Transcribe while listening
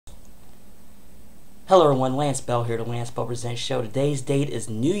Hello everyone, Lance Bell here to Lance Bell Presents Show. Today's date is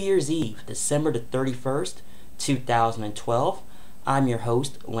New Year's Eve, December the 31st, 2012. I'm your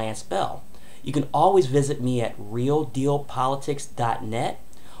host, Lance Bell. You can always visit me at realdealpolitics.net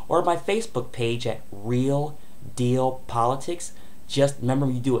or my Facebook page at Real Deal Politics. Just remember,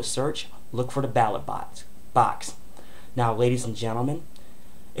 when you do a search, look for the ballot box. Now, ladies and gentlemen,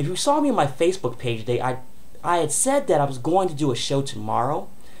 if you saw me on my Facebook page today, I had said that I was going to do a show tomorrow,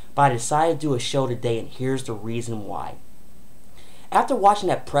 but I decided to do a show today, and here's the reason why. After watching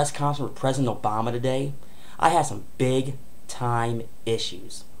that press conference with President Obama today, I had some big time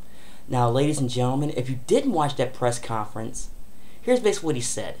issues. Now, ladies and gentlemen, if you didn't watch that press conference, here's basically what he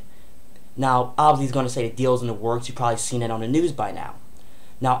said. Now, obviously he's going to say the deal's in the works. You've probably seen it on the news by now.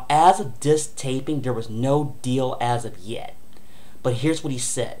 Now, as of this taping, there was no deal as of yet. But here's what he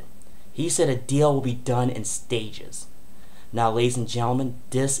said. He said a deal will be done in stages. Now, ladies and gentlemen,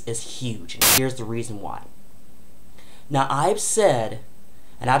 this is huge, and here's the reason why. Now, I've said,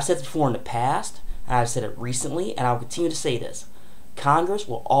 and I've said this before in the past, and I've said it recently, and I'll continue to say this. Congress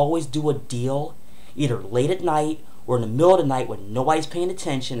will always do a deal either late at night or in the middle of the night when nobody's paying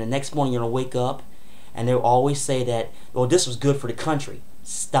attention. The next morning you're going to wake up, and they'll always say that, well, this was good for the country.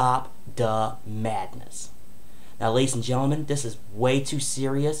 Stop the madness. Now, ladies and gentlemen, this is way too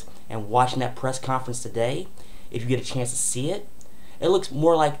serious, and watching that press conference today, if you get a chance to see it, it looks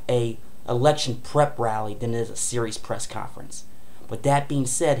more like a election prep rally than it is a serious press conference. But that being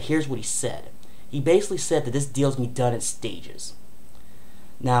said, here's what he said. He basically said that this deal's going to be done in stages.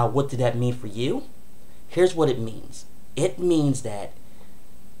 Now, what did that mean for you? Here's what it means. It means that,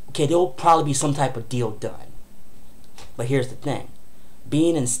 okay, there will probably be some type of deal done. But here's the thing.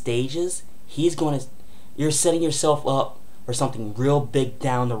 Being in stages, you're setting yourself up for something real big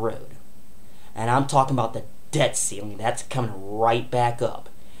down the road. And I'm talking about the debt ceiling. That's coming right back up,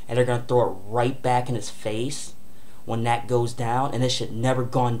 and they're going to throw it right back in his face when that goes down, and it should never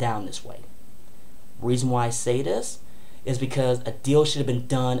gone down this way. The reason why I say this is because a deal should have been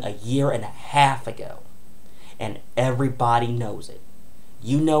done a year and a half ago, and everybody knows it.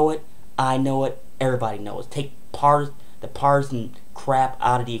 You know it, I know it, everybody knows it. Take the partisan crap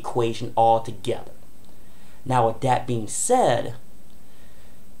out of the equation altogether. Now, with that being said,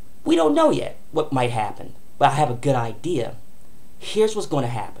 we don't know yet what might happen, but I have a good idea. Here's what's going to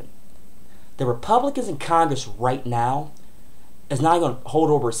happen. The Republicans in Congress right now is not going to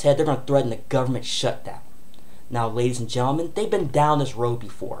hold over his head. They're going to threaten the government shutdown. Now, ladies and gentlemen, they've been down this road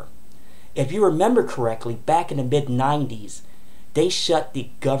before. If you remember correctly, back in the mid-90s, they shut the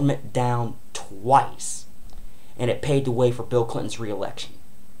government down twice, and it paved the way for Bill Clinton's re-election.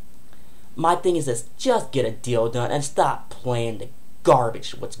 My thing is this: just get a deal done and stop playing the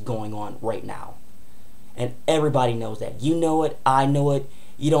garbage what's going on right now. And everybody knows that. You know it, I know it.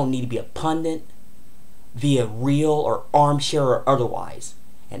 You don't need to be a pundit via real or armchair or otherwise.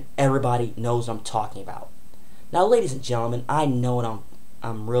 And everybody knows what I'm talking about. Now, ladies and gentlemen, I know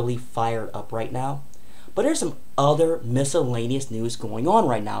I'm really fired up right now. But there's some other miscellaneous news going on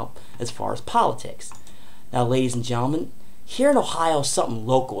right now as far as politics. Now, ladies and gentlemen, here in Ohio, something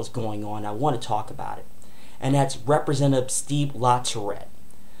local is going on. I want to talk about it. And that's Representative Steve LaTourette.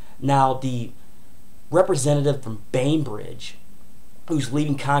 Now, the representative from Bainbridge, who's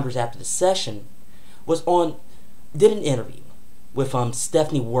leaving Congress after the session, did an interview with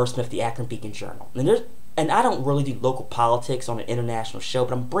Stephanie Warsmith, the Akron Beacon Journal. And I don't really do local politics on an international show,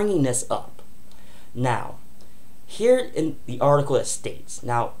 but I'm bringing this up. Now, here in the article it states,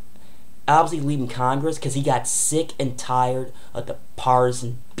 now, obviously leaving Congress because he got sick and tired of the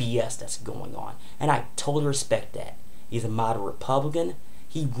partisan BS that's going on. And I totally respect that. He's a moderate Republican.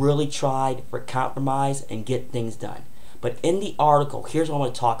 He really tried for compromise and get things done. But in the article, here's what I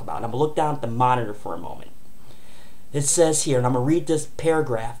want to talk about. And I'm going to look down at the monitor for a moment. It says here, and I'm going to read this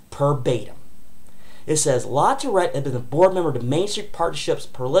paragraph verbatim. It says, LaTourette had been a board member of the Main Street Partnership's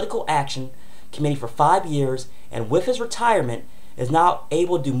Political Action Committee for 5 years, and with his retirement, is now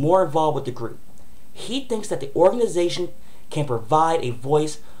able to do more involved with the group. He thinks that the organization can provide a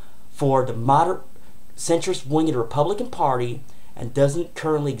voice for the moderate centrist wing of the Republican Party and doesn't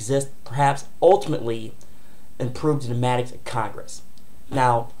currently exist, perhaps ultimately improve the dynamics of Congress.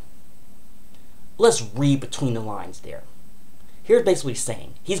 Now, let's read between the lines there. Here's basically what he's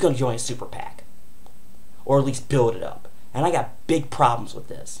saying. He's going to join a super PAC, or at least build it up. And I got big problems with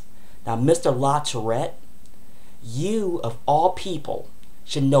this. Now, Mr. LaTourette, you, of all people,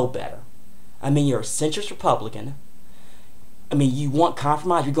 should know better. I mean, you're a centrist Republican. I mean, you want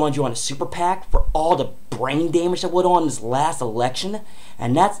compromise. You're going to join a super PAC for all the brain damage that went on in this last election,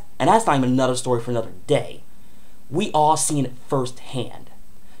 and that's not even another story for another day. We all seen it firsthand.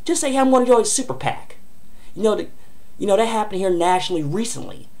 Just say, hey, I'm going to join a super PAC. That happened here nationally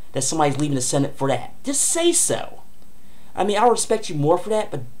recently, that somebody's leaving the Senate for that. Just say so. I mean, I'll respect you more for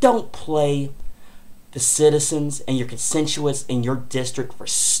that, but don't play the citizens and your constituents in your district for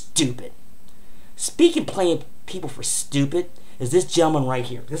stupid. Speaking of playing people for stupid, is this gentleman right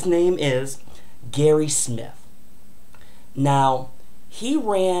here. His name is Gary Smith. Now, he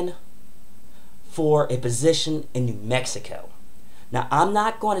ran for a position in New Mexico. Now, I'm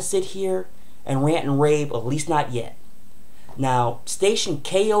not going to sit here and rant and rave, at least not yet. Now, station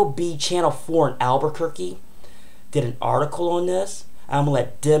KOB Channel 4 in Albuquerque did an article on this. I'm going to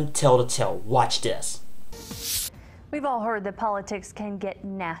let them tell the tale. Watch this. We've all heard that politics can get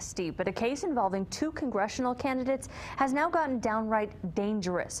nasty, but a case involving 2 congressional candidates has now gotten downright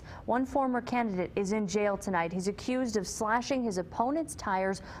dangerous. One former candidate is in jail tonight. He's accused of slashing his opponent's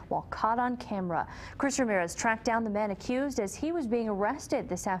tires while caught on camera. Chris Ramirez tracked down the man accused as he was being arrested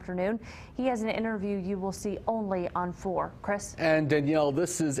this afternoon. He has an interview you will see only on 4. Chris? And Danielle,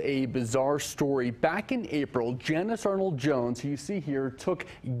 this is a bizarre story. Back in April, Janice Arnold Jones, who you see here, took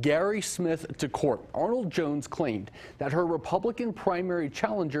Gary Smith to court. Arnold Jones claimed that her Republican primary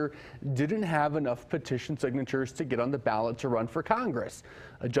challenger didn't have enough petition signatures to get on the ballot to run for Congress.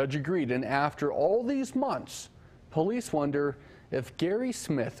 A judge agreed, and after all these months, police wonder if Gary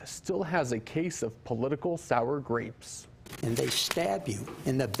Smith still has a case of political sour grapes. And they stab you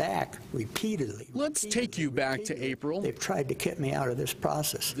in the back repeatedly. Let's take you back to April. They've tried to kick me out of this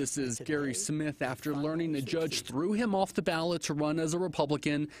process. This is Gary Smith after learning the judge threw him off the ballot to run as a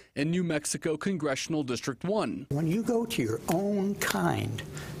Republican in New Mexico Congressional District 1. When you go to your own kind,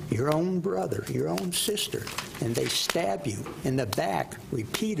 your own brother, your own sister, and they stab you in the back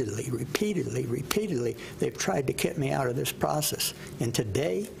repeatedly, they've tried to kick me out of this process. And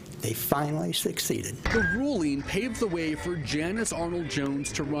today, they finally succeeded. The ruling paved the way for Janice Arnold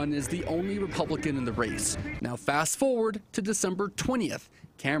Jones to run as the only Republican in the race. Now fast forward to December 20th.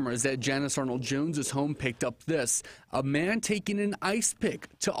 Cameras at Janice Arnold Jones' home picked up this: a man taking an ice pick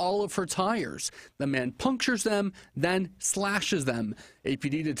to all of her tires. The man punctures them, then slashes them.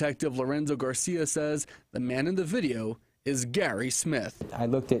 APD Detective Lorenzo Garcia says the man in the video is Gary Smith. I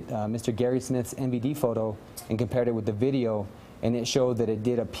looked at Mr. Gary Smith's NBD photo and compared it with the video, and it showed that it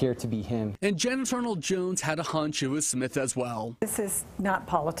did appear to be him. And Janice Arnold Jones had a hunch it was Smith as well. This is not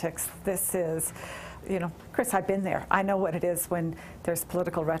politics. This is, Chris, I've been there. I know what it is when there's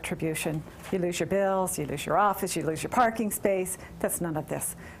political retribution. You lose your bills, you lose your office, you lose your parking space. That's none of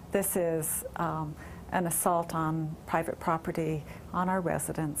this. This is an assault on private property, on our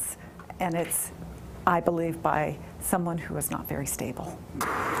residents, and it's, I believe, by someone who is not very stable.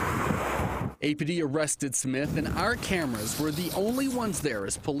 APD arrested Smith, and our cameras were the only ones there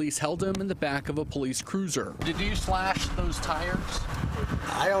as police held him in the back of a police cruiser. Did you slash those tires?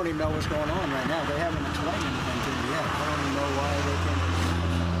 I don't even know what's going on right now. They haven't explained anything to me yet. I don't even know why they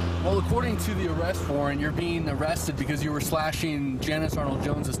can't. Well, according to the arrest warrant, you're being arrested because you were slashing Janice Arnold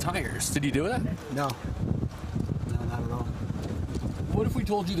Jones's tires. Did you do that? No. No, not at all. What if we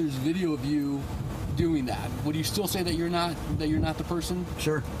told you there's video of you doing that? Would you still say that you're not the person?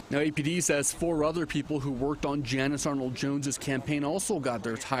 Sure. Now, APD says 4 other people who worked on Janice Arnold Jones's campaign also got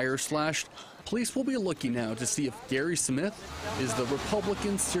their tires slashed. Police will be looking now to see if Gary Smith is the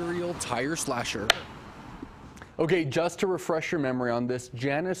Republican serial tire slasher. Okay, just to refresh your memory on this,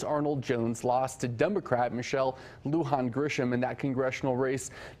 Janice Arnold Jones lost to Democrat Michelle Lujan Grisham in that congressional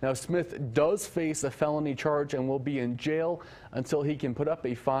race. Now, Smith does face a felony charge and will be in jail until he can put up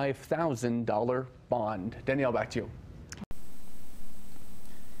a $5,000 bond. Danielle, back to you.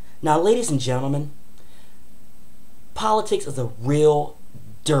 Now, ladies and gentlemen, politics is a real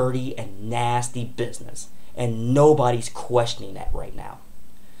dirty and nasty business, and nobody's questioning that right now.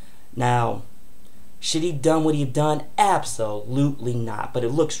 Now, should he done what he done? Absolutely not. But it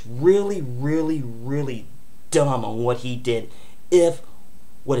looks really, really, really dumb on what he did if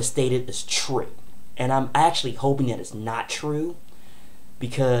what is stated is true. And I'm actually hoping that it's not true,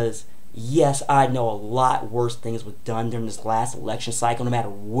 because yes, I know a lot worse things were done during this last election cycle, no matter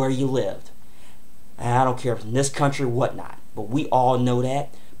where you lived. And I don't care if it's in this country or whatnot, but we all know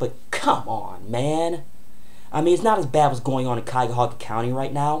that. But come on, man. I mean, it's not as bad as what's going on in Cuyahoga County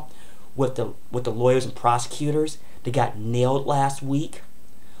right now with the lawyers and prosecutors that got nailed last week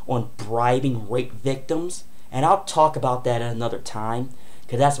on bribing rape victims. And I'll talk about that at another time,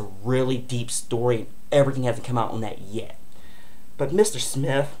 because that's a really deep story and everything hasn't come out on that yet. But Mr.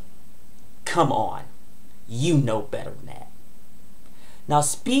 Smith, come on. You know better than that. Now,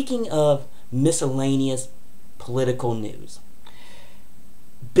 speaking of miscellaneous political news,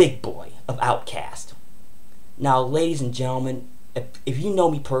 Big Boy of Outkast. Now, ladies and gentlemen, if you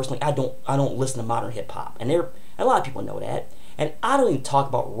know me personally, I don't listen to modern hip hop, and a lot of people know that. And I don't even talk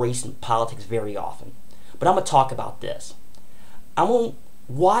about race and politics very often, but I'm gonna talk about this. I'm gonna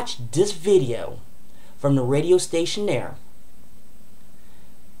watch this video from the radio station there,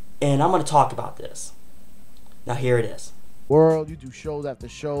 and I'm gonna talk about this. Now here it is. World, you do shows after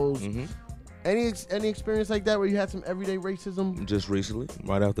shows. Mm-hmm. Any experience like that where you had some everyday racism? Just recently,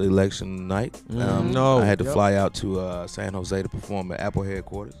 right after election night, No. I had to fly out to San Jose to perform at Apple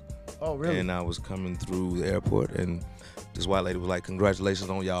headquarters. Oh, really? And I was coming through the airport, and this white lady was like, "Congratulations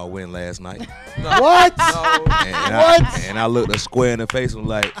on y'all win last night." What? And I looked her square in the face and was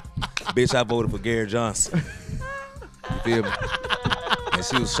like, "Bitch, I voted for Gary Johnson." You feel me? And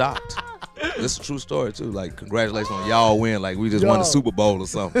she was shocked. This is a true story too. Like, congratulations on y'all win. Like, we just won the Super Bowl or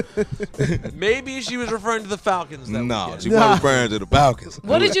something. Maybe she was referring to the Falcons. No, she wasn't referring to the Falcons.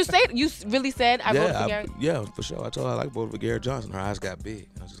 What did you say? You really said I voted for Gary? Yeah, for sure. I told her I like voted for Gary Johnson. Her eyes got big.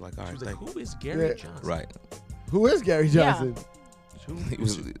 I was just like, all right, thank you. Who is Gary Johnson? Right. Who is Gary Johnson? It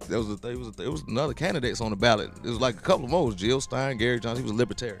was another candidates on the ballot. It was like a couple of more. Jill Stein, Gary Johnson. He was a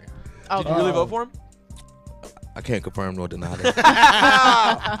libertarian. Did you really vote for him? I can't confirm nor deny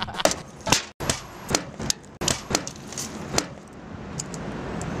that.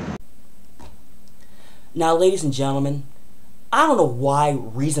 Now, ladies and gentlemen, I don't know why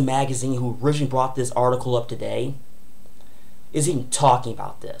Reason Magazine, who originally brought this article up today, is even talking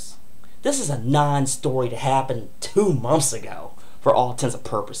about this. This is a non-story that happened 2 months ago, for all intents and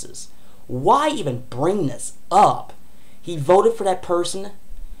purposes. Why even bring this up? He voted for that person,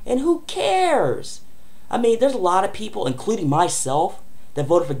 and who cares? I mean, there's a lot of people, including myself, that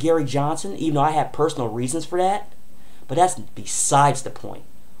voted for Gary Johnson, even though I had personal reasons for that. But that's besides the point.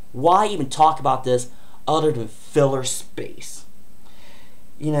 Why even talk about this other than filler space?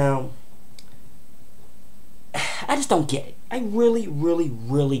 You know, I just don't get it. I really, really,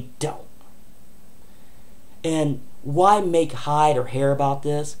 really don't. And why make hide or hair about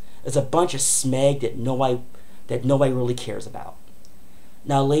this? It's a bunch of smeg that nobody really cares about.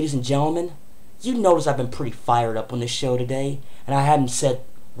 Now, ladies and gentlemen, you notice I've been pretty fired up on this show today, and I haven't said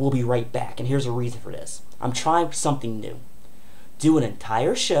we'll be right back, and here's a reason for this. I'm trying something new. Do an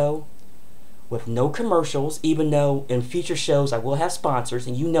entire show with no commercials, even though in future shows I will have sponsors,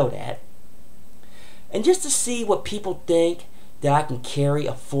 and you know that. And just to see what people think, that I can carry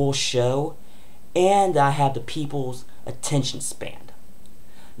a full show, and I have the people's attention span.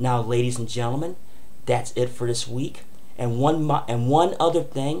 Now, ladies and gentlemen, that's it for this week. And one other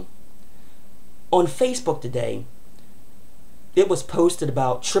thing, on Facebook today, it was posted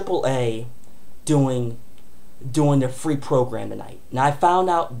about AAA doing their free program tonight. Now, I found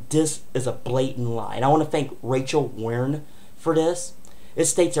out this is a blatant lie, and I want to thank Rachel Wern for this. It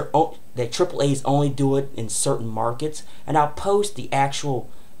states that AAA's only do it in certain markets, and I'll post the actual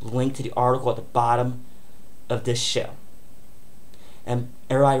link to the article at the bottom of this show. And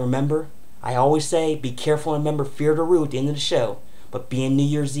everybody remember, I always say, be careful and remember fear the root at the end of the show. But being New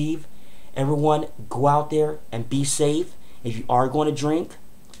Year's Eve, everyone go out there and be safe. If you are going to drink,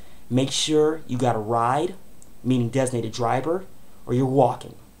 make sure you got a ride, meaning designated driver, or you're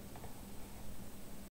walking.